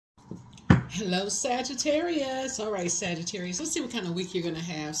Hello, Sagittarius. All right, Sagittarius. Let's see what kind of week you're going to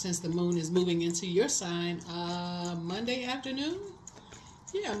have since the moon is moving into your sign Monday afternoon.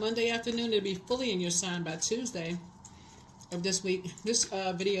 Yeah, Monday afternoon. It'll be fully in your sign by Tuesday of this week. This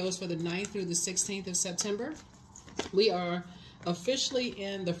video is for the 9th through the 16th of September. We are officially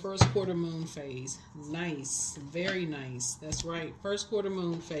in the first quarter moon phase. Nice. Very nice. That's right. First quarter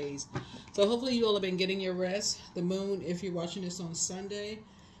moon phase. So hopefully you all have been getting your rest. The moon, if you're watching this on Sunday,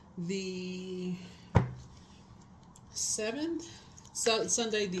 the 7th, so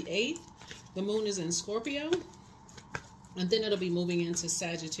Sunday the 8th, the moon is in Scorpio, and then it'll be moving into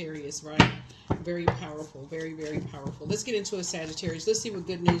Sagittarius, right? Very powerful, very, very powerful. Let's get into a Sagittarius. Let's see what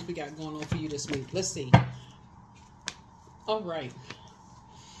good news we got going on for you this week. Let's see. All right.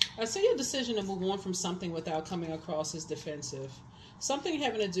 I see your decision to move on from something without coming across as defensive. Something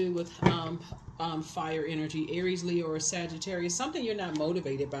having to do with fire energy, Aries, Leo, or Sagittarius. Something you're not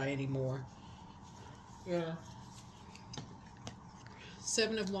motivated by anymore. Yeah.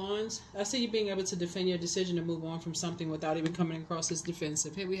 7 of Wands. I see you being able to defend your decision to move on from something without even coming across as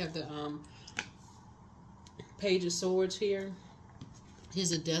defensive. Here we have the Page of Swords here.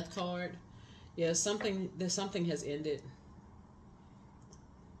 Here's a Death card. Yeah, something has ended.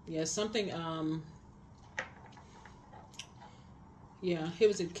 Yeah, something yeah, here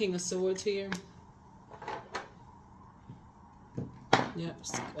was a King of Swords here. Yep.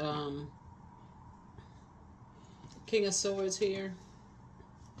 King of Swords here.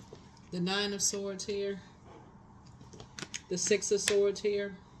 The 9 of Swords here. The 6 of Swords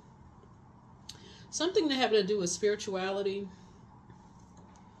here. Something that having to do with spirituality.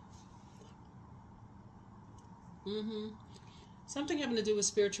 Something having to do with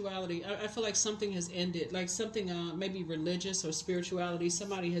spirituality. I feel like something has ended. Like something maybe religious or spirituality.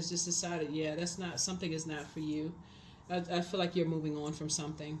 Somebody has just decided, yeah, that's not, something is not for you. I feel like you're moving on from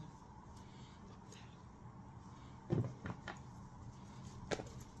something.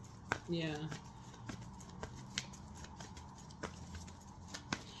 Yeah.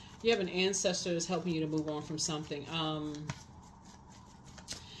 You have an ancestor that's helping you to move on from something.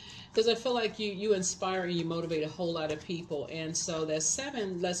 Because I feel like you inspire and you motivate a whole lot of people. And so that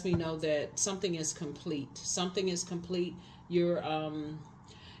 7 lets me know that something is complete. Something is complete. You're,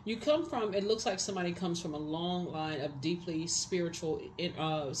 you come from, it looks like somebody comes from a long line of deeply spiritual,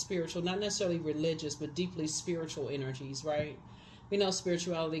 not necessarily religious, but deeply spiritual energies, right? We know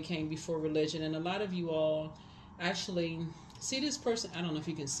spirituality came before religion. And a lot of you all actually see this person. I don't know if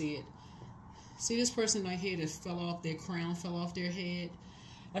you can see it. See this person right here that fell off, their crown fell off their head.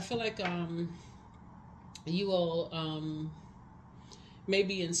 I feel like you all may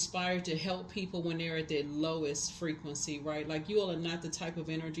be inspired to help people when they're at their lowest frequency, right? Like you all are not the type of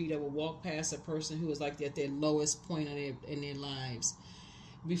energy that will walk past a person who is like at their lowest point in their lives.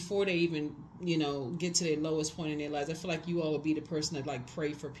 Before they even, you know, get to their lowest point in their lives, I feel like you all would be the person that like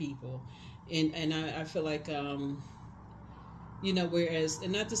pray for people. And I feel like you know, whereas,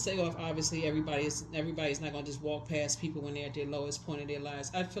 and not to say off, obviously everybody's not going to just walk past people when they're at their lowest point in their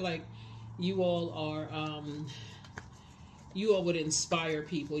lives. I feel like you all are, you all would inspire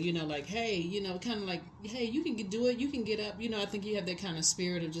people, you know, like, hey, you know, kind of like, hey, you can do it, you can get up, you know. I think you have that kind of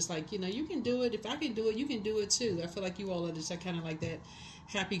spirit of just like, you know, you can do it. If I can do it, you can do it too. I feel like you all are just kind of like that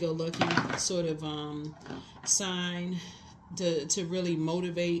happy-go-lucky sort of sign to really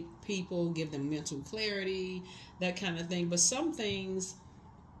motivate people, give them mental clarity, that kind of thing. But some things,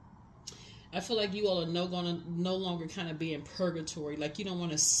 I feel like you all are no longer kind of be in purgatory. Like you don't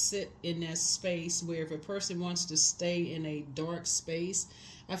want to sit in that space where if a person wants to stay in a dark space,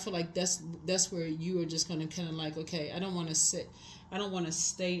 I feel like that's where you are just going to kind of like, okay, I don't want to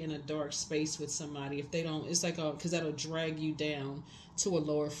stay in a dark space with somebody if they don't, it's like, because that'll drag you down to a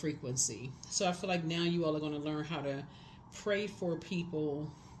lower frequency. So I feel like now you all are going to learn how to pray for people,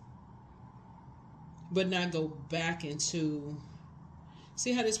 but not go back into,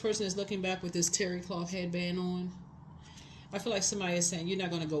 see how this person is looking back with this terry cloth headband on? I feel like somebody is saying you're not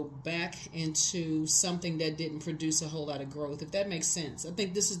going to go back into something that didn't produce a whole lot of growth, if that makes sense. I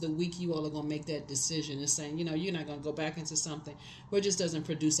think this is the week you all are going to make that decision. It's saying, you know, you're not going to go back into something where it just doesn't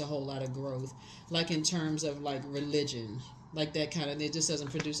produce a whole lot of growth, like in terms of like religion, like that kind of, it just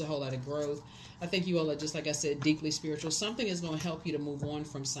doesn't produce a whole lot of growth. I think you all are just, like I said, deeply spiritual. Something is going to help you to move on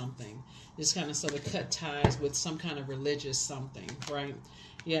from something. Just kind of sort of cut ties with some kind of religious something, right?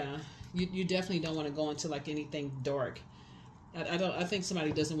 Yeah, you definitely don't want to go into like anything dark. I think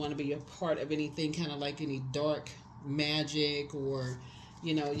somebody doesn't want to be a part of anything kind of like any dark magic, or,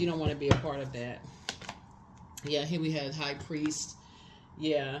 you know, you don't want to be a part of that. Yeah, here we had High Priest.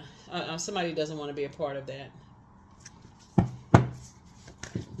 Yeah, somebody doesn't want to be a part of that.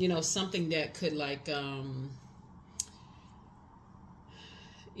 you know, something that could like,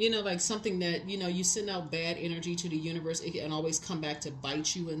 you know, like something that, you know, you send out bad energy to the universe, it can always come back to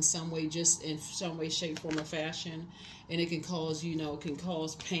bite you in some way, just in some way, shape, form, or fashion. And it can cause, you know, it can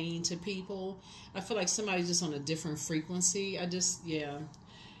cause pain to people. I feel like somebody's just on a different frequency. Yeah.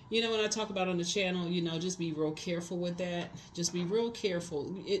 You know, when I talk about on the channel, you know, just be real careful with that. Just be real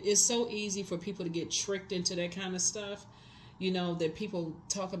careful. It's so easy for people to get tricked into that kind of stuff. You know, that people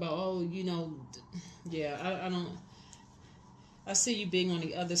talk about, oh, you know, yeah, I see you being on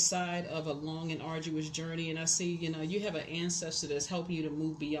the other side of a long and arduous journey, and I see, you know, you have an ancestor that's helping you to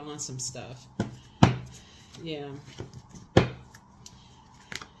move beyond some stuff. Yeah.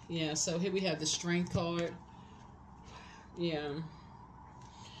 Yeah, so here we have the Strength card. Yeah.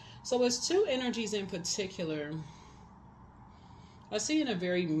 So it's two energies in particular. I see in a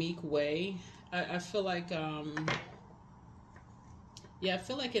very meek way. I feel like, yeah, I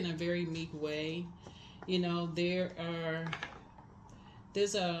feel like in a very meek way, you know, there's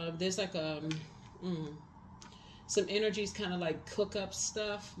like some energies kind of like cook up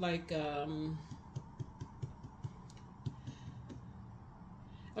stuff, like I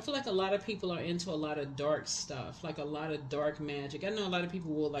feel like a lot of people are into a lot of dark stuff, like a lot of dark magic. I know a lot of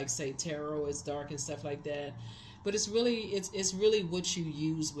people will like say tarot is dark and stuff like that, but it's really what you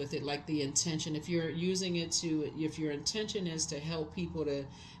use with it, like the intention. If you're using it if your intention is to help people to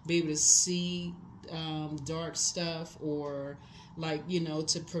be able to see dark stuff, or like, you know,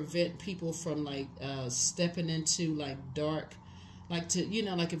 to prevent people from like stepping into like dark, like to, you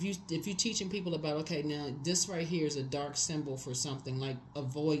know, like if you're teaching people about, okay, now this right here is a dark symbol for something, like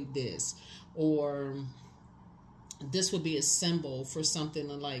avoid this, or this would be a symbol for something,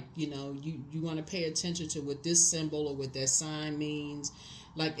 like, you know, you want to pay attention to what this symbol or what that sign means,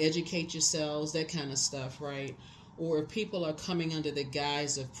 like educate yourselves, that kind of stuff, right? Or if people are coming under the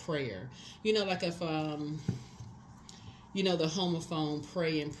guise of prayer, you know, like if you know, the homophone,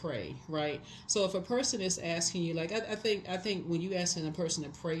 pray and pray, right? So if a person is asking you, like, I think when you asking a person to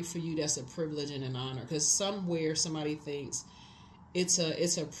pray for you, that's a privilege and an honor, because somewhere somebody thinks it's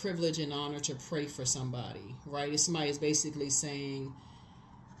a privilege and honor to pray for somebody, right? If somebody is basically saying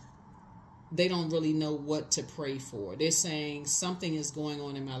they don't really know what to pray for. They're saying something is going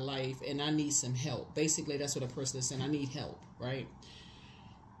on in my life and I need some help. Basically, that's what a person is saying. I need help, right?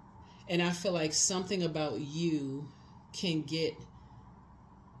 And I feel like something about you can get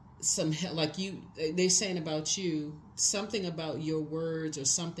some help, like they're saying about you, something about your words or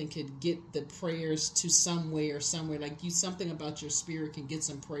something could get the prayers to somewhere, like something about your spirit can get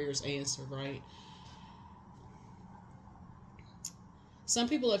some prayers answered, right? Some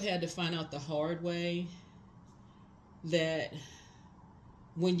people have had to find out the hard way that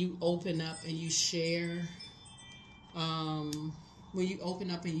when you open up and you share,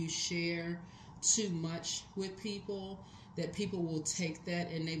 too much with people, that people will take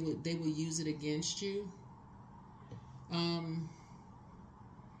that and they will use it against you.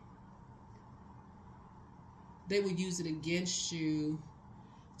 They will use it against you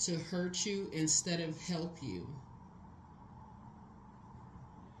to hurt you instead of help you.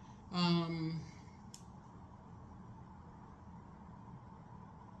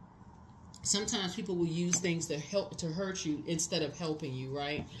 Sometimes people will use things to hurt you instead of helping you,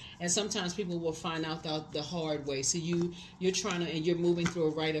 right? And sometimes people will find out the hard way. So you're trying to, and you're moving through a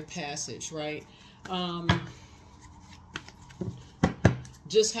rite of passage, right?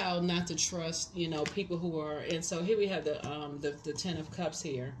 Just how not to trust, you know, people who are. And so here we have the 10 of Cups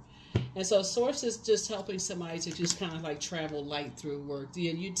here. And so Source is just helping somebody to just kind of like travel light through work.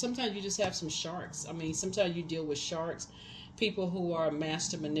 Sometimes you just have some sharks. I mean, sometimes you deal with sharks, people who are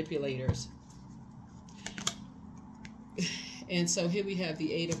master manipulators. And so here we have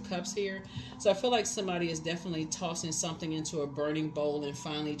the 8 of Cups here. So I feel like somebody is definitely tossing something into a burning bowl and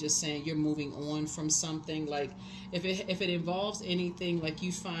finally just saying you're moving on from something. Like if it involves anything, like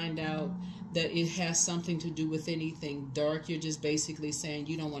you find out that it has something to do with anything dark, you're just basically saying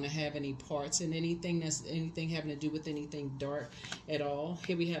you don't want to have any parts in anything having to do with anything dark at all.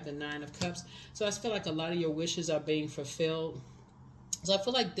 Here we have the 9 of Cups. So I feel like a lot of your wishes are being fulfilled. So I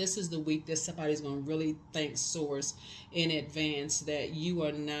feel like this is the week that somebody's going to really thank Source in advance that you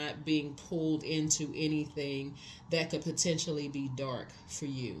are not being pulled into anything that could potentially be dark for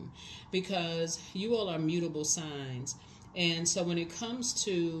you, because you all are mutable signs. And so when it comes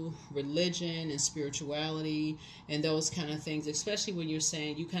to religion and spirituality and those kind of things, especially when you're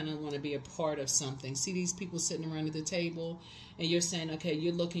saying you kind of want to be a part of something, see these people sitting around at the table and you're saying, okay,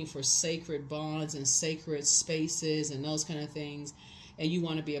 you're looking for sacred bonds and sacred spaces and those kind of things. and you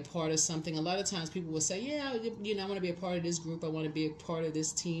want to be a part of something. A lot of times people will say, yeah, you know, I want to be a part of this group. I want to be a part of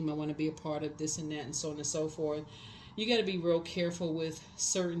this team. I want to be a part of this and that and so on and so forth. You got to be real careful with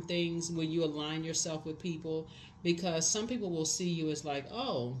certain things when you align yourself with people, because some people will see you as like,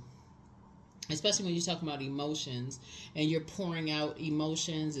 oh, especially when you're talking about emotions and you're pouring out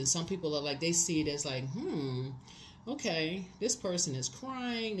emotions, and some people are like, they see it as like, okay, this person is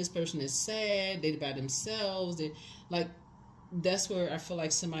crying, this person is sad, they're by themselves. They like, that's where I feel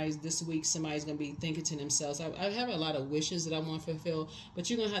like this week somebody's going to be thinking to themselves, I have a lot of wishes that I want to fulfill, but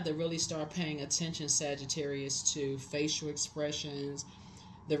you're going to have to really start paying attention, Sagittarius, to facial expressions,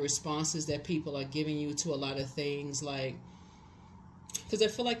 the responses that people are giving you to a lot of things, like, because I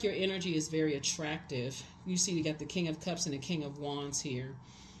feel like your energy is very attractive. You see, you got the King of Cups and the King of Wands here.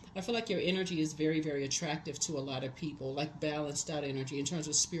 I feel like your energy is very, very attractive to a lot of people, like balanced out energy in terms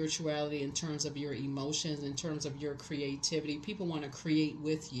of spirituality, in terms of your emotions, in terms of your creativity. People want to create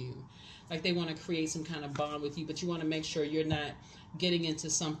with you. Like they want to create some kind of bond with you, but you want to make sure you're not getting into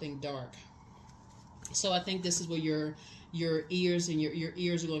something dark. So I think this is where your ears and your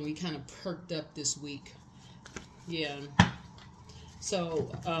ears are going to be kind of perked up this week. Yeah. So,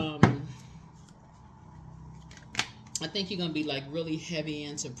 I think you're going to be like really heavy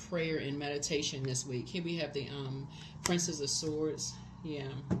into prayer and meditation this week. Here we have the Princess of Swords. Yeah.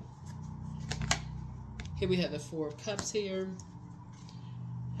 Here we have the Four of Cups here.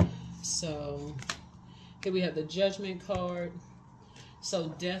 So, here we have the Judgment card. So,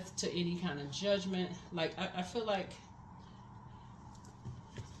 death to any kind of judgment. Like, I feel like,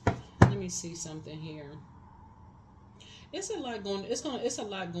 let me see something here. It's a lot going. It's a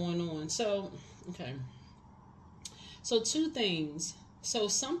lot going on. So, okay. So two things. So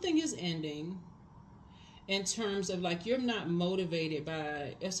something is ending in terms of like you're not motivated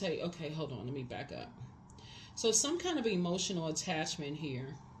by. Let's say, okay, hold on. Let me back up. So some kind of emotional attachment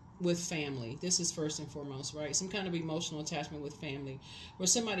here with family. This is first and foremost, right? Some kind of emotional attachment with family, where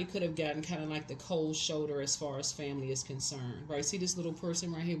somebody could have gotten kind of like the cold shoulder as far as family is concerned, right? See this little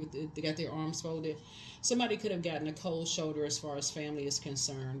person right here with they got their arms folded. Somebody could have gotten a cold shoulder as far as family is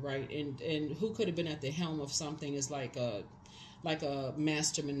concerned, right? And who could have been at the helm of something is like a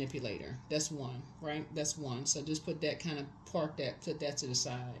master manipulator. That's one, right? That's one. So just put that kind of put that to the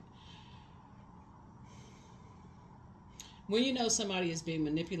side. When you know somebody is being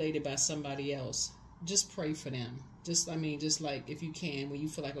manipulated by somebody else, just pray for them. Just like if you can, when you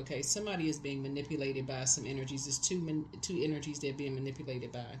feel like, okay, somebody is being manipulated by some energies. There's two energies they're being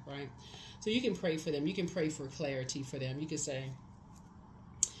manipulated by, right? So you can pray for them. You can pray for clarity for them. You can say,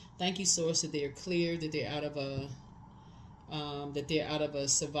 thank you, Source, that they're clear, that they're out of a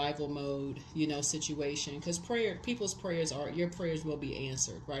survival mode, situation. Because people's prayers your prayers will be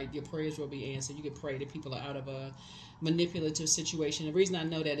answered, right? Your prayers will be answered. You can pray that people are out of a manipulative situation. The reason I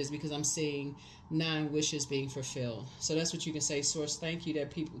know that is because I'm seeing 9 wishes being fulfilled. So that's what you can say, Source. Thank you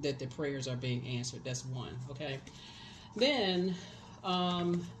that the prayers are being answered. That's one. Okay. Then,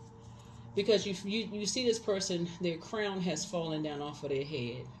 because you see this person, their crown has fallen down off of their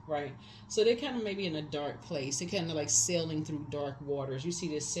head, right? So they're kind of maybe in a dark place. They're kind of like sailing through dark waters. You see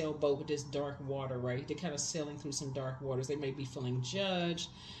this sailboat with this dark water, right? They're kind of sailing through some dark waters. They may be feeling judged.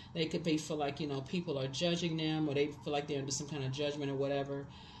 They could feel like, people are judging them, or they feel like they're under some kind of judgment or whatever.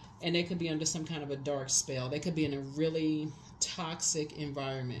 And they could be under some kind of a dark spell. They could be in a really toxic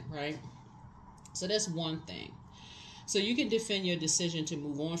environment, right? So that's one thing. So you can defend your decision to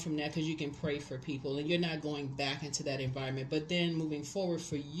move on from that because you can pray for people and you're not going back into that environment. But then moving forward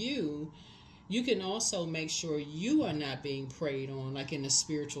for you, you can also make sure you are not being preyed on, like in a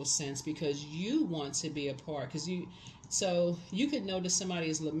spiritual sense, because you want to be a part. So you could notice somebody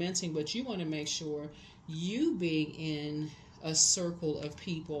is lamenting, but you want to make sure you being in a circle of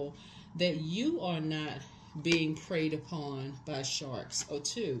people that you are not being preyed upon by sharks. Or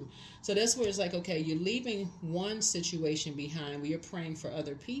 2. So that's where it's like, okay, you're leaving one situation behind where you're praying for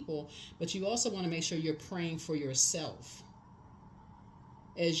other people, but you also want to make sure you're praying for yourself.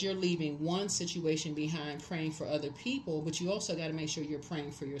 As you're leaving one situation behind praying for other people, but you also got to make sure you're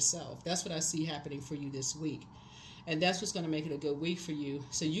praying for yourself. That's what I see happening for you this week. And that's what's going to make it a good week for you.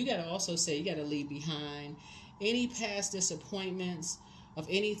 So you got to also say, you got to leave behind any past disappointments of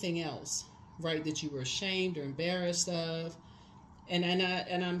anything else, right, that you were ashamed or embarrassed of. And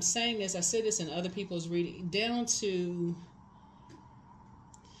I'm saying this, I say this in other people's reading, down to,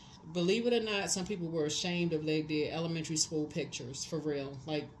 believe it or not, some people were ashamed of their elementary school pictures, for real.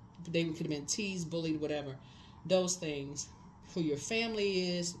 Like, they could have been teased, bullied, whatever. Those things. Who your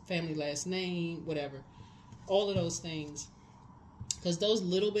family is, family last name, whatever. All of those things. Because those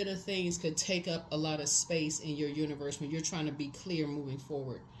little bit of things could take up a lot of space in your universe when you're trying to be clear moving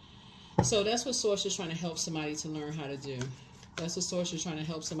forward. So that's what Source is trying to help somebody to learn how to do. That's what Source is trying to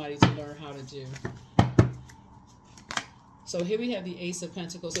help somebody to learn how to do. So here we have the Ace of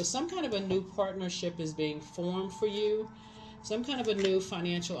Pentacles. So some kind of a new partnership is being formed for you. Some kind of a new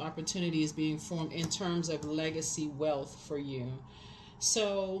financial opportunity is being formed in terms of legacy wealth for you.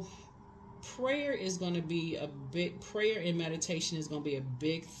 So prayer is going to be a big, prayer and meditation is going to be a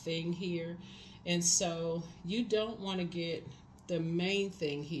big thing here. And so you don't want to get, the main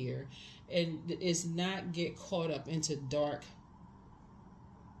thing here and is not get caught up into dark,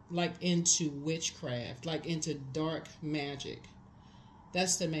 like into witchcraft, like into dark magic.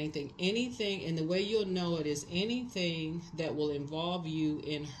 That's the main thing. Anything, and the way you'll know it is anything that will involve you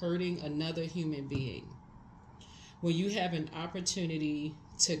in hurting another human being. When you have an opportunity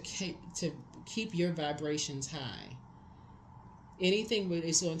to keep your vibrations high. Anything that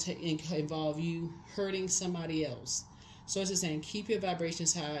is going to involve you hurting somebody else. So it's just saying, keep your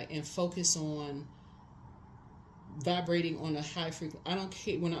vibrations high and focus on vibrating on a high frequency. I don't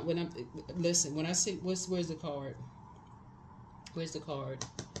care when I'm listen, when I say where's the card? Where's the card?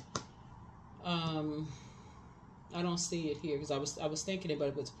 I don't see it here because I was thinking about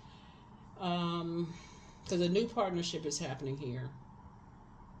it, but because a new partnership is happening here.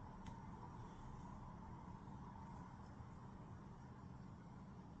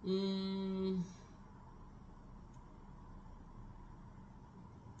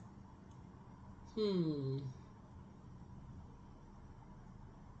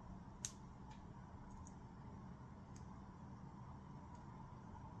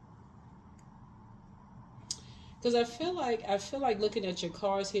 Because I feel like looking at your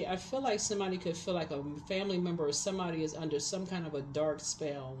cards here, I feel like somebody could feel like a family member or somebody is under some kind of a dark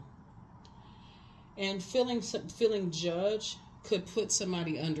spell. And feeling judged could put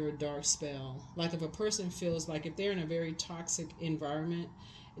somebody under a dark spell. Like if a person feels like if they're in a very toxic environment,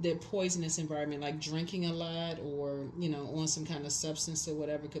 they're poisonous environment, like drinking a lot or, you know, on some kind of substance or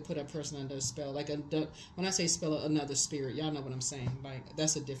whatever, could put a person under a spell. Like when I say spell, another spirit, y'all know what I'm saying. Like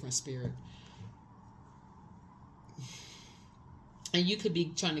that's a different spirit. And you could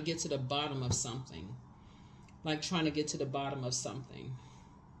be trying to get to the bottom of something. Like trying to get to the bottom of something.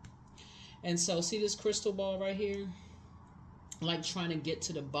 And so see this crystal ball right here? Like trying to get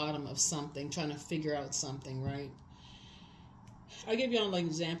to the bottom of something. Trying to figure out something, right? I'll give y'all an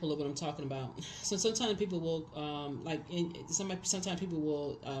example of what I'm talking about. So sometimes people will, sometimes people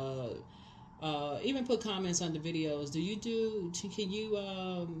will even put comments on the videos. Can you,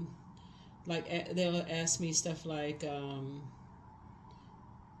 they'll ask me stuff like,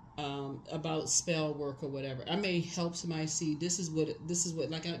 about spell work or whatever. I may help somebody see this is what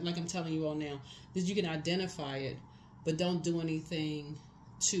like I'm telling you all now, that you can identify it, but don't do anything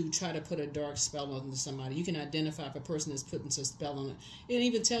to try to put a dark spell on somebody. You can identify if a person is putting a spell on it. It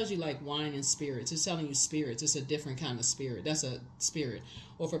even tells you like wine and spirits. It's telling you spirits. It's a different kind of spirit. That's a spirit.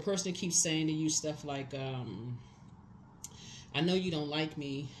 Or if a person keeps saying to you stuff like, I know you don't like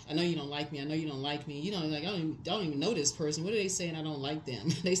me. I know you don't like me. I know you don't like me. You know, like I don't even know this person. What are they saying? I don't like them.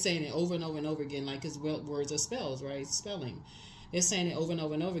 They saying it over and over and over again, like his words are spells, right? Spelling. They're saying it over and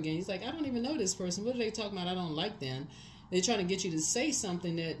over and over again. He's like, I don't even know this person. What are they talking about? I don't like them. They're trying to get you to say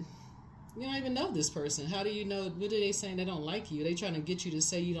something that you don't even know this person. How do you know? What are they saying? They don't like you. They're trying to get you to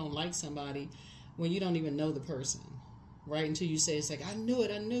say you don't like somebody when you don't even know the person, right? Until you say, it's like, I knew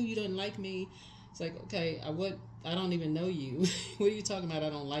it. I knew you didn't like me. It's like, okay, I don't even know you. What are you talking about? I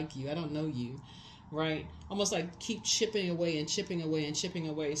don't like you. I don't know you, right? Almost like keep chipping away and chipping away and chipping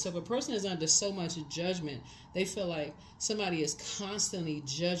away. So if a person is under so much judgment, they feel like somebody is constantly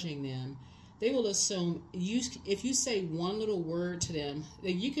judging them. They will assume if you say one little word to them,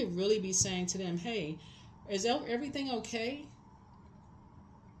 that you could really be saying to them, hey, is everything okay?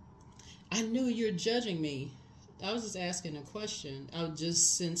 I knew you're judging me. I was just asking a question. I was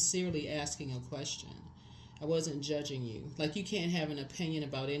just sincerely asking a question. I wasn't judging you. Like you can't have an opinion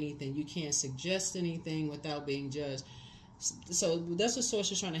about anything. You can't suggest anything without being judged. So that's what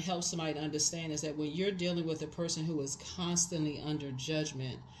Source is trying to help somebody to understand, is that when you're dealing with a person who is constantly under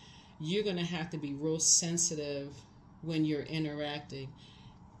judgment, you're going to have to be real sensitive when you're interacting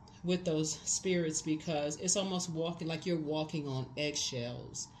with those spirits, because it's almost like you're walking on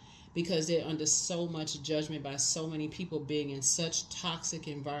eggshells, because they're under so much judgment by so many people, being in such toxic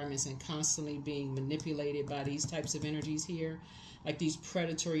environments and constantly being manipulated by these types of energies here, like these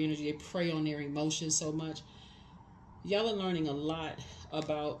predatory energy. They prey on their emotions so much. Y'all are learning a lot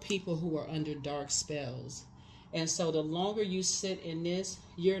about people who are under dark spells. And so the longer you sit in this,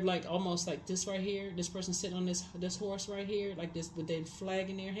 you're like almost like this right here. This person sitting on this horse right here, like this with their flag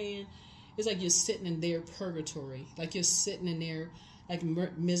in their hand. It's like you're sitting in their purgatory. Like you're sitting in there like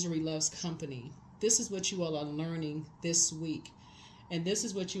misery loves company. This is what you all are learning this week. And this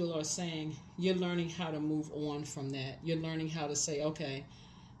is what you all are saying. You're learning how to move on from that. You're learning how to say, okay,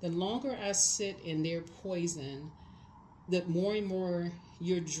 the longer I sit in their poison, the more and more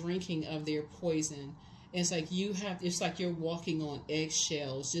you're drinking of their poison. It's like it's like you're walking on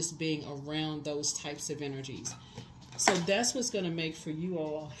eggshells just being around those types of energies. So that's what's going to make for you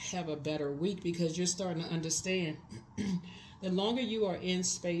all have a better week, because you're starting to understand the longer you are in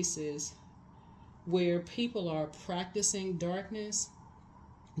spaces where people are practicing darkness,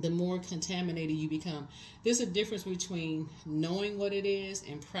 the more contaminated you become. There's a difference between knowing what it is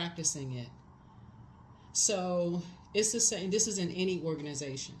and practicing it. So it's the same. This is in any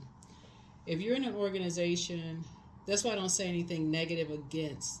organization. If you're in an organization, that's why I don't say anything negative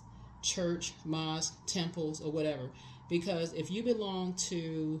against church, mosque, temples, or whatever. Because if you belong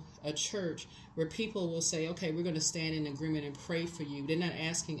to a church where people will say, okay, we're going to stand in agreement and pray for you. They're not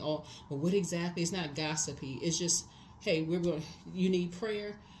asking, oh, well, what exactly? It's not gossipy. It's just, hey, you need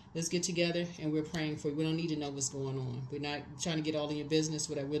prayer. Let's get together and we're praying for you. We don't need to know what's going on. We're not trying to get all in your business,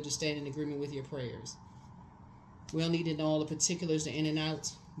 whatever. We'll just stand in agreement with your prayers. We don't need to know all the particulars, the in and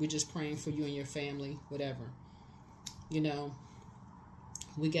outs. We're just praying for you and your family, whatever. You know,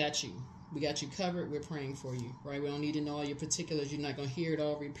 we got you. We got you covered. We're praying for you, right? We don't need to know all your particulars. You're not going to hear it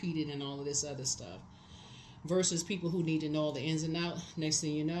all repeated and all of this other stuff. Versus people who need to know all the ins and outs. Next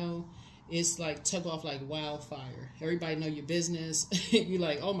thing you know, it's like took off like wildfire. Everybody know your business. You're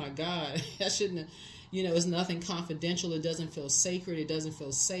like, oh my God, I shouldn't have, you know, it's nothing confidential. It doesn't feel sacred. It doesn't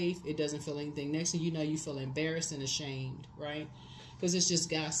feel safe. It doesn't feel anything. Next thing you know, you feel embarrassed and ashamed, right? Because it's just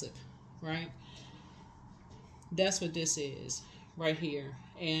gossip, right? That's what this is right here.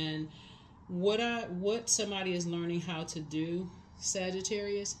 And what somebody is learning how to do,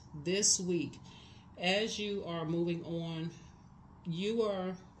 Sagittarius, this week, as you are moving on, you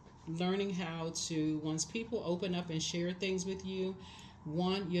are learning how to, once people open up and share things with you,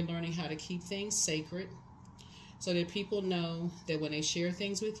 one, you're learning how to keep things sacred so that people know that when they share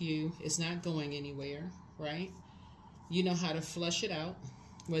things with you, it's not going anywhere, right? You know how to flush it out,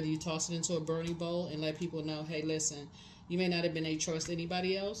 whether you toss it into a burning bowl and let people know, hey, listen, you may not have been able to trust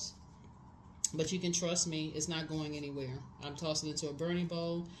anybody else, but you can trust me. It's not going anywhere. I'm tossing it into a burning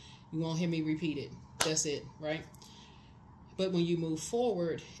bowl. You won't hear me repeat it. That's it, right? But when you move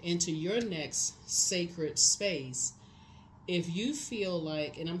forward into your next sacred space, if you feel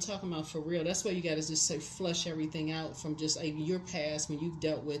like, and I'm talking about for real, that's why you got to just say flush everything out from just your past when you've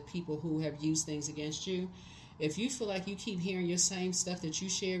dealt with people who have used things against you. If you feel like you keep hearing your same stuff that you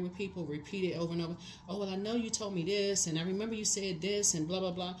shared with people, repeat it over and over. Oh, well, I know you told me this, and I remember you said this, and blah,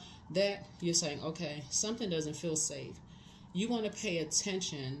 blah, blah. That, you're saying, okay, something doesn't feel safe. You want to pay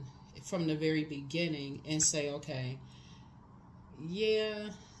attention from the very beginning and say, okay, yeah,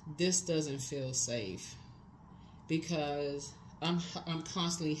 this doesn't feel safe. Because I'm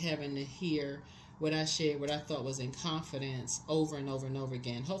constantly having to hear what I shared, what I thought was in confidence over and over and over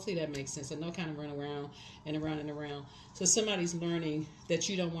again. Hopefully that makes sense. I know kind of run around and around and around. So somebody's learning that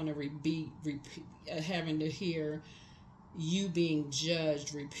you don't want to repeat having to hear you being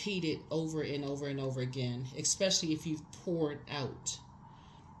judged repeated over and over and over again, especially if you've poured out.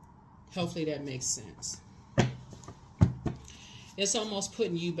 Hopefully that makes sense. It's almost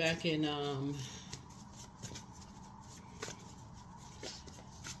putting you back in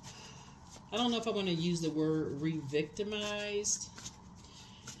I don't know if I want to use the word re-victimized.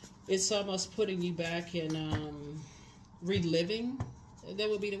 It's almost putting you back in reliving. That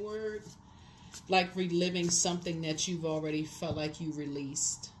would be the word. Like reliving something that you've already felt like you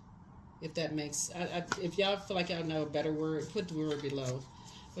released. If that makes... if y'all feel like y'all know a better word, put the word below.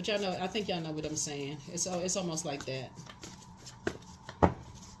 But y'all know, I think y'all know what I'm saying. It's almost like that.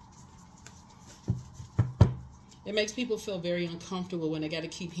 It makes people feel very uncomfortable when they got to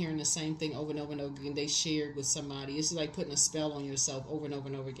keep hearing the same thing over and over and over again. They shared with somebody. It's like putting a spell on yourself over and over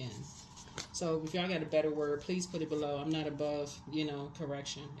and over again. So if y'all got a better word, please put it below. I'm not above,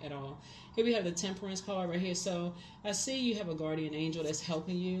 correction at all. Here we have the Temperance card right here. So I see you have a guardian angel that's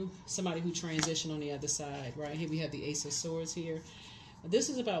helping you. Somebody who transitioned on the other side, right? Here we have the Ace of Swords here. This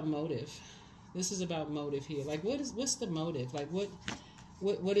is about motive. This is about motive here. Like, what's the motive? Like,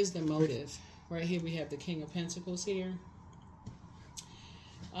 what is the motive? Right here we have the King of Pentacles here.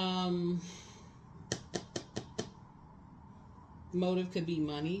 Motive could be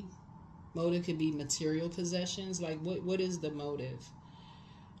money. Motive could be material possessions. Like what is the motive?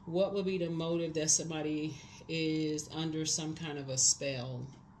 What would be the motive that somebody is under some kind of a spell.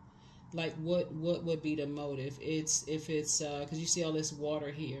 Like what would be the motive? It's if it's because you see all this water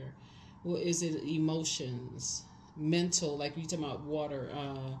here. Well, is it emotions, mental? Like you talking about water,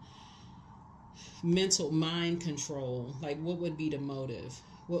 mental, mind control. Like what would be the motive?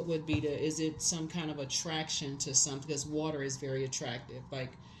 What would be the? Is it some kind of attraction to something? Because water is very attractive.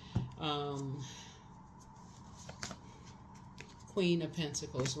 Like Queen of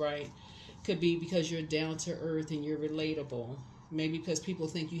Pentacles, right? Could be because you're down to earth and you're relatable. Maybe because people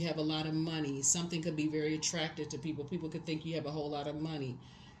think you have a lot of money. Something could be very attractive to people. People could think you have a whole lot of money.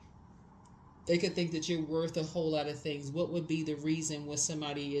 They could think that you're worth a whole lot of things. What would be the reason when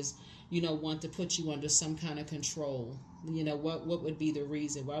somebody is, you know, want to put you under some kind of control? You know, what would be the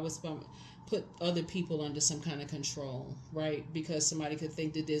reason? Why would someone put other people under some kind of control, right? Because somebody could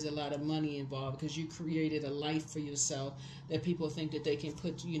think that there's a lot of money involved because you created a life for yourself that people think that they can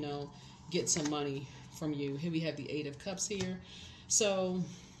put, you know, get some money from you. Here we have the Eight of Cups here. So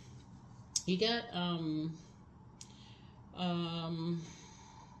you got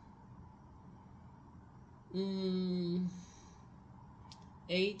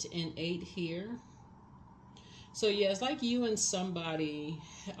 8 and 8 here. So yeah, it's like you and somebody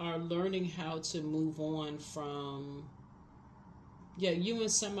are learning how to move on from, you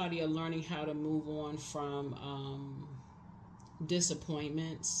and somebody are learning how to move on from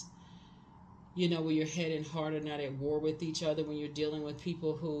disappointments. You know, where your head and heart are not at war with each other, when you're dealing with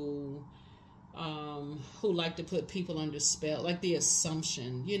people who like to put people under spell, like the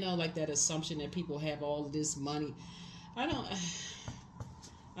assumption, you know, like that assumption that people have all this money. I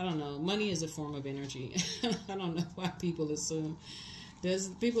don't know. Money is a form of energy. I don't know why people assume.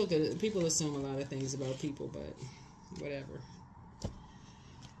 People assume a lot of things about people, but whatever.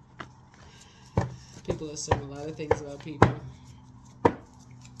 People assume a lot of things about people.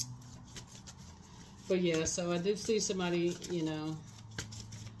 But yeah, so I did see somebody, you know,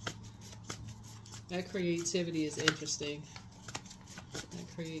 that creativity is interesting.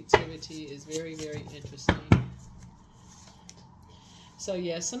 That creativity is very, very interesting. So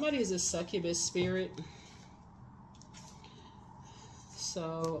yeah, somebody is a succubus spirit.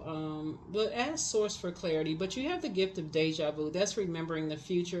 So, but ask source for clarity. But you have the gift of deja vu. That's remembering the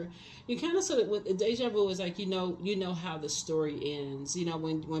future. You kind of sort of, with deja vu is like, you know how the story ends. You know,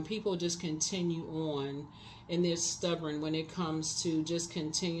 when people just continue on and they're stubborn when it comes to just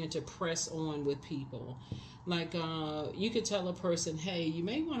continue to press on with people. Like, you could tell a person, hey, you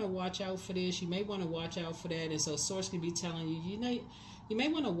may want to watch out for this. You may want to watch out for that. And so source can be telling you, you may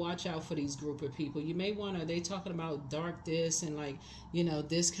want to watch out for these group of people. You may want to, they talking about dark this and like, you know,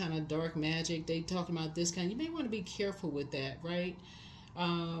 this kind of dark magic. They talking about this kind. You may want to be careful with that, right?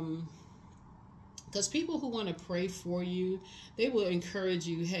 Because people who want to pray for you, they will encourage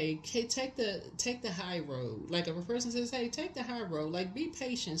you, hey, take the high road. Like if a person says, hey, take the high road, like be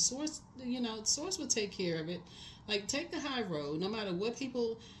patient. Source, you know, source will take care of it. Like take the high road, no matter what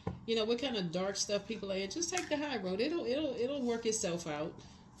people, you know, what kind of dark stuff people are in, just take the high road. It'll work itself out.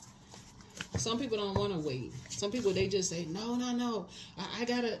 Some people don't want to wait. Some people, they just say, no, I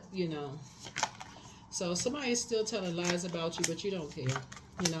gotta, you know. So somebody is still telling lies about you, but you don't care.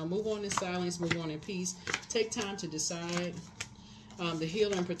 You know, move on in silence, move on in peace. Take time to decide. The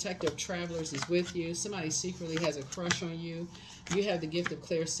healer and protector of travelers is with you. Somebody secretly has a crush on you. You have the gift of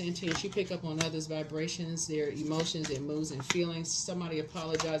clairsentience. You pick up on others' vibrations, their emotions, their moods, and feelings. Somebody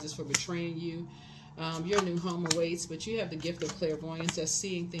apologizes for betraying you. Your new home awaits, but you have the gift of clairvoyance. That's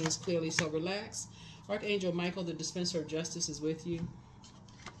seeing things clearly, so relax. Archangel Michael, the dispenser of justice, is with you.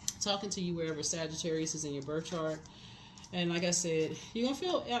 Talking to you wherever Sagittarius is in your birth chart. And like I said, you're going to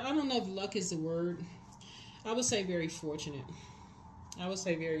feel, I don't know if luck is the word. I would say very fortunate. I would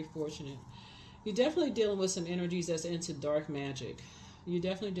say very fortunate. You're definitely dealing with some energies that's into dark magic. You're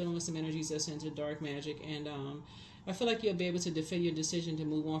definitely dealing with some energies that's into dark magic. And I feel like you'll be able to defend your decision to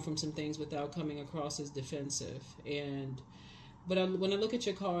move on from some things without coming across as defensive. But when I look at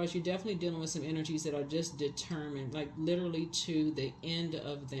your cards, you're definitely dealing with some energies that are just determined, like literally to the end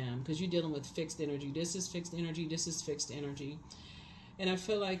of them. Because you're dealing with fixed energy. This is fixed energy. This is fixed energy. And I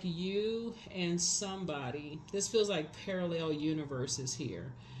feel like you and somebody, this feels like parallel universes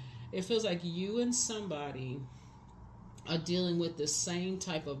here. It feels like you and somebody are dealing with the same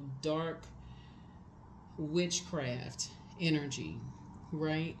type of dark witchcraft energy,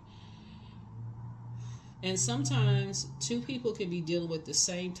 right? And sometimes two people can be dealing with the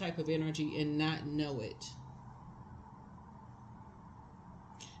same type of energy and not know it.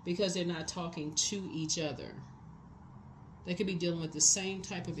 Because they're not talking to each other. They could be dealing with the same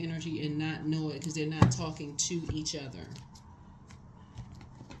type of energy and not know it because they're not talking to each other.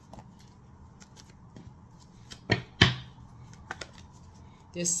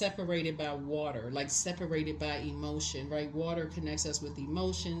 They're separated by water, like separated by emotion, right? Water connects us with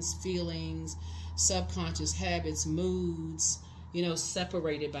emotions, feelings, subconscious habits, moods, you know,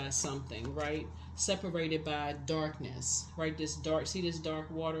 separated by something, right? Separated by darkness, right? This dark, see this dark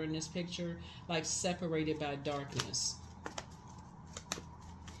water in this picture? Like separated by darkness.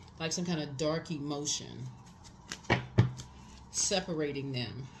 Like some kind of dark emotion. Separating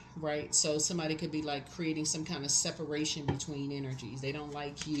them. Right, so somebody could be like creating some kind of separation between energies. They don't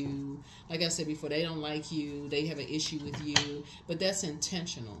like you. Like I said before, they don't like you. They have an issue with you, but that's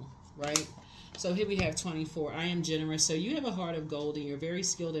intentional, right? So here we have 24. I am generous. So you have a heart of gold and you're very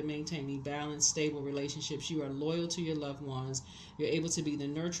skilled at maintaining balanced, stable relationships. You are loyal to your loved ones. You're able to be the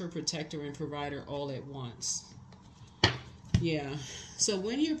nurturer, protector, and provider all at once. Yeah. So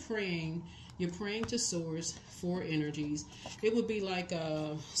when you're praying to source for energies. It would be like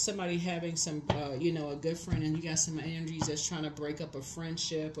somebody having some, you know, a good friend, and you got some energies that's trying to break up a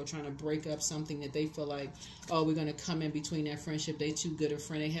friendship or trying to break up something that they feel like, oh, we're going to come in between that friendship. They too good a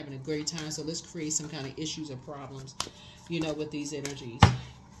friend. They having a great time. So let's create some kind of issues or problems, you know, with these energies.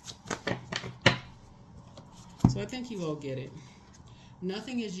 So I think you all get it.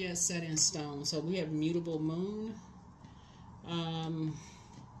 Nothing is yet set in stone. So we have mutable moon.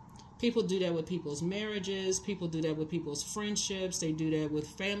 People do that with people's marriages. People do that with people's friendships. They do that with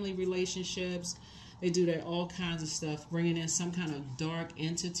family relationships. They do that all kinds of stuff, bringing in some kind of dark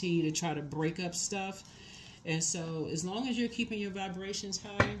entity to try to break up stuff. And so as long as you're keeping your vibrations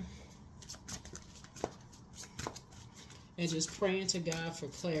high and just praying to God for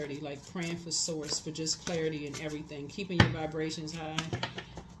clarity, like praying for source, for just clarity in everything, keeping your vibrations high.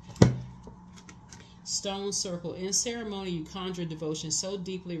 Stone circle. In ceremony, you conjure devotion so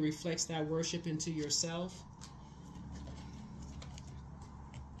deeply reflects that worship into yourself.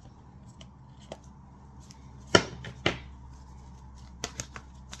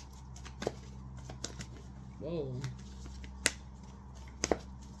 Whoa.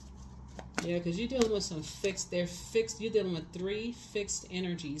 Yeah, because you're dealing with some fixed, you're dealing with 3 fixed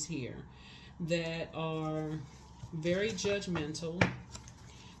energies here that are very judgmental,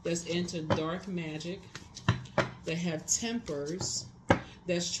 that's into dark magic, that have tempers,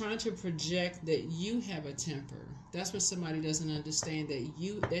 that's trying to project that you have a temper. That's what somebody doesn't understand, that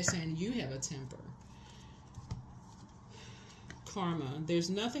they're saying you have a temper. Karma.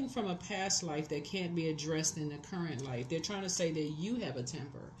 There's nothing from a past life that can't be addressed in the current life. They're trying to say that you have a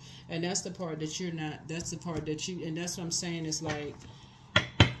temper. And that's the part that you're not, that's the part that you, and that's what I'm saying, is like,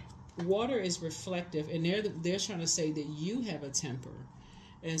 water is reflective, and they're trying to say that you have a temper.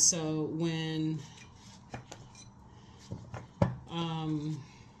 And so when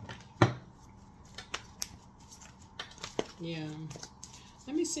yeah,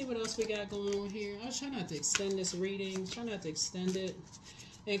 let me see what else we got going on here. I'll try not to extend this reading, try not to extend it.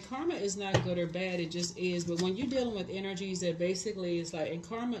 And karma is not good or bad, it just is. But when you're dealing with energies that basically is like, in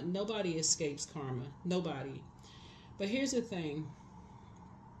karma, nobody escapes karma, nobody. But here's the thing,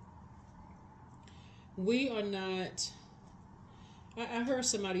 we are not, I heard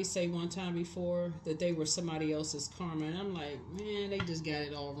somebody say one time before that they were somebody else's karma, and I'm like, man, they just got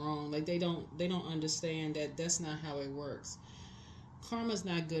it all wrong. Like they don't understand that that's not how it works. Karma's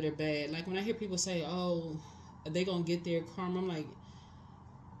not good or bad. Like when I hear people say, oh, are they gonna get their karma? I'm like,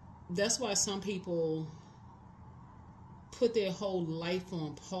 that's why some people put their whole life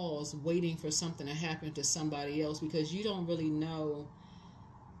on pause waiting for something to happen to somebody else, because you don't really know.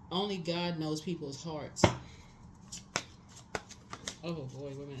 Only God knows people's hearts. Oh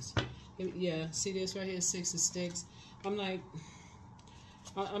boy, wait a minute. Yeah, see this right here, 6 of Sticks. I'm like,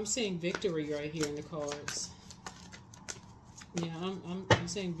 I'm seeing victory right here in the cards. Yeah, I'm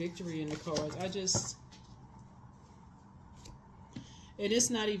seeing victory in the cards. And it's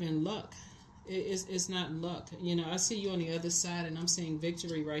not even luck. It's not luck. You know, I see you on the other side, and I'm seeing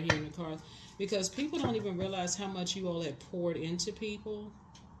victory right here in the cards, because people don't even realize how much you all have poured into people.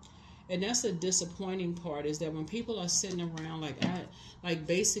 And that's the disappointing part, is that when people are sitting around like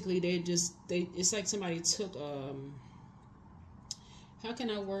basically it's like somebody took, how can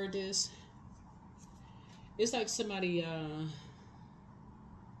I word this? It's like somebody,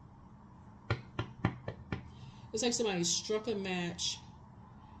 it's like somebody struck a match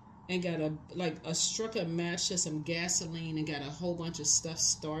and got struck a match to some gasoline and got a whole bunch of stuff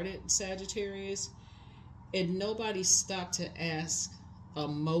started, Sagittarius, and nobody stopped to ask a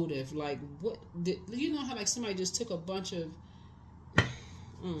motive. Like, what did you know how like somebody just took a bunch of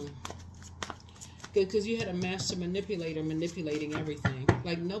because you had a master manipulator manipulating everything.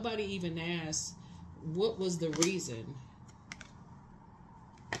 Like nobody even asked what was the reason.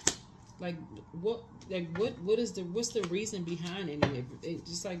 Like what? Like what is the what's the reason behind any of it? It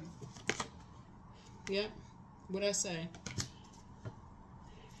just like, yeah. What I say?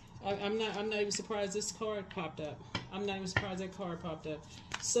 I'm not even surprised this card popped up. I'm not even surprised that card popped up.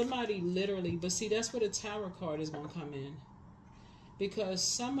 Somebody literally, but see, that's where the Tower card is gonna come in,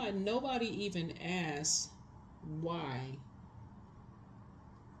 because nobody even asks why.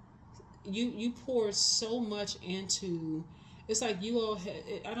 You pour so much into. It's like you all.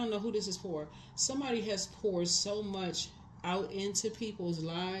 I don't know who this is for. Somebody has poured so much out into people's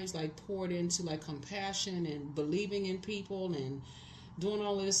lives, like poured into like compassion and believing in people and doing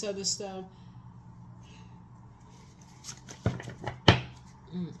all of this other stuff.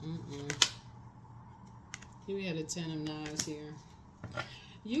 Here we had a 10 of Knives here.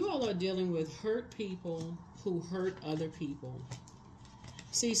 You all are dealing with hurt people who hurt other people.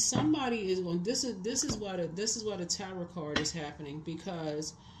 See, somebody is going. This is why the Tower card is happening,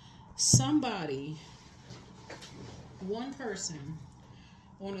 because somebody, one person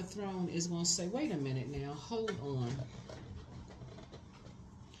on a throne is going to say, "Wait a minute now, hold on."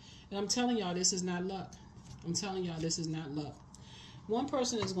 And I'm telling y'all, this is not luck. I'm telling y'all, this is not luck. One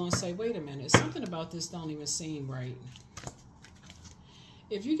person is going to say, "Wait a minute, something about this don't even seem right."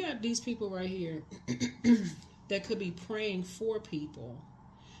 If you got these people right here that could be praying for people,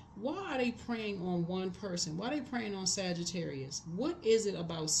 why are they praying on one person? Why are they praying on Sagittarius? What is it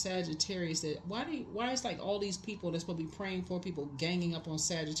about Sagittarius that why is like all these people that's supposed to be praying for people ganging up on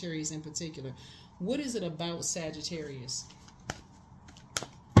Sagittarius in particular? What is it about Sagittarius?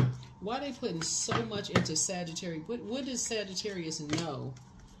 Why are they putting so much into Sagittarius? What does Sagittarius know?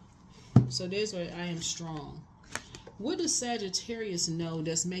 So there's where I am strong. What does Sagittarius know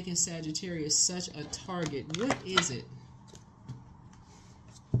that's making Sagittarius such a target? What is it?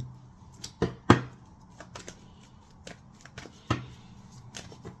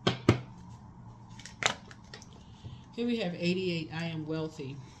 Here we have 88, I am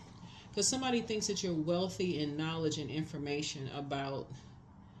wealthy. Because somebody thinks that you're wealthy in knowledge and information about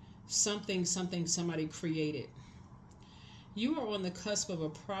something somebody created. You are on the cusp of a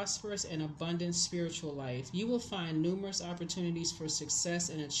prosperous and abundant spiritual life. You will find numerous opportunities for success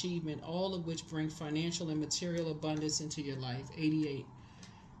and achievement, all of which bring financial and material abundance into your life. 88.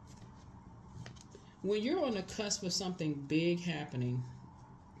 When you're on the cusp of something big happening,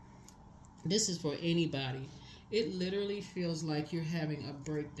 this is for anybody. It literally feels like you're having a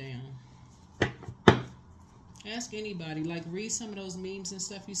breakdown. Ask anybody, like read some of those memes and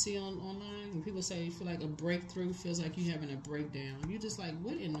stuff you see online, and people say you feel like a breakthrough, feels like you're having a breakdown. You're just like,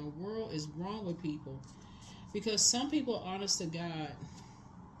 what in the world is wrong with people? Because some people, honest to God,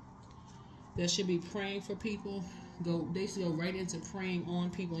 that should be praying for people, they should go right into praying on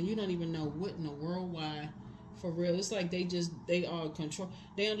people, and you don't even know what in the world, why. For real, it's like they are control.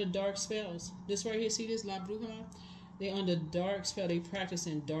 They under dark spells. This right here, see this, La Bruja? They under dark spell. They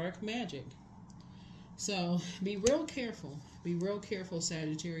practicing dark magic. So be real careful. Be real careful,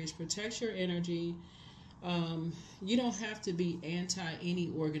 Sagittarius. Protect your energy. You don't have to be anti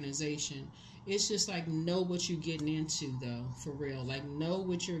any organization. It's just like know what you're getting into, though, for real. Like know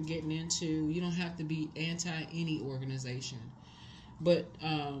what you're getting into. You don't have to be anti any organization. But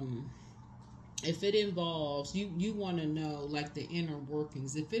if it involves, you want to know like the inner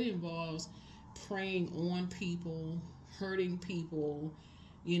workings. If it involves preying on people, hurting people,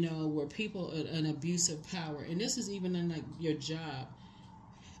 you know, where people an abuse of power, and this is even in like your job.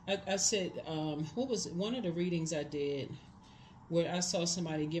 I said, what was one of the readings I did where I saw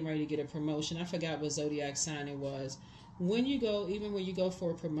somebody getting ready to get a promotion. I forgot what Zodiac sign it was. When you go, even when you go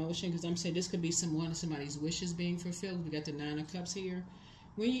for a promotion, because I'm saying this could be one of somebody's wishes being fulfilled. We got the 9 of Cups here.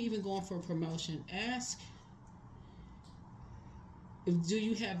 When you're even going for a promotion, ask, do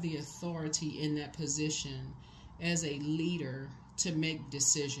you have the authority in that position as a leader to make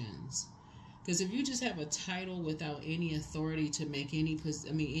decisions? Because if you just have a title without any authority to make any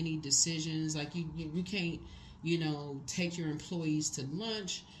decisions, like you can't, you know, take your employees to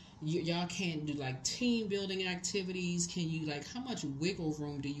lunch. Y'all can't do like team building activities. Can you, like, how much wiggle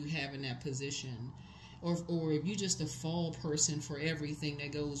room do you have in that position? Or if you just a fall person for everything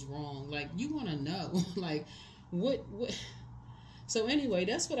that goes wrong, like you want to know, like what. So anyway,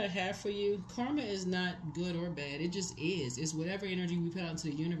 that's what I have for you. Karma is not good or bad. It just is. It's whatever energy we put out into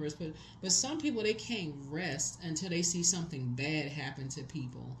the universe. But some people, they can't rest until they see something bad happen to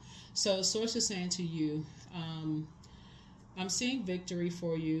people. So Source is saying to you, I'm seeing victory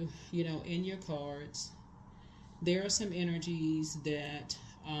for you, you know, in your cards. There are some energies that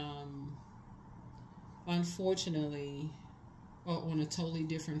unfortunately are on a totally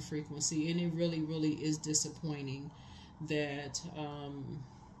different frequency, and it really, really is disappointing that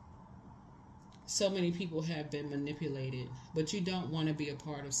so many people have been manipulated, but you don't want to be a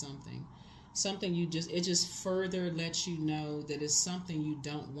part of something. Something it just further lets you know that it's something you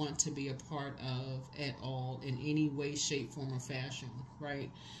don't want to be a part of at all in any way, shape, form, or fashion, right?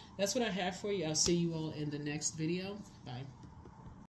 That's what I have for you. I'll see you all in the next video. Bye.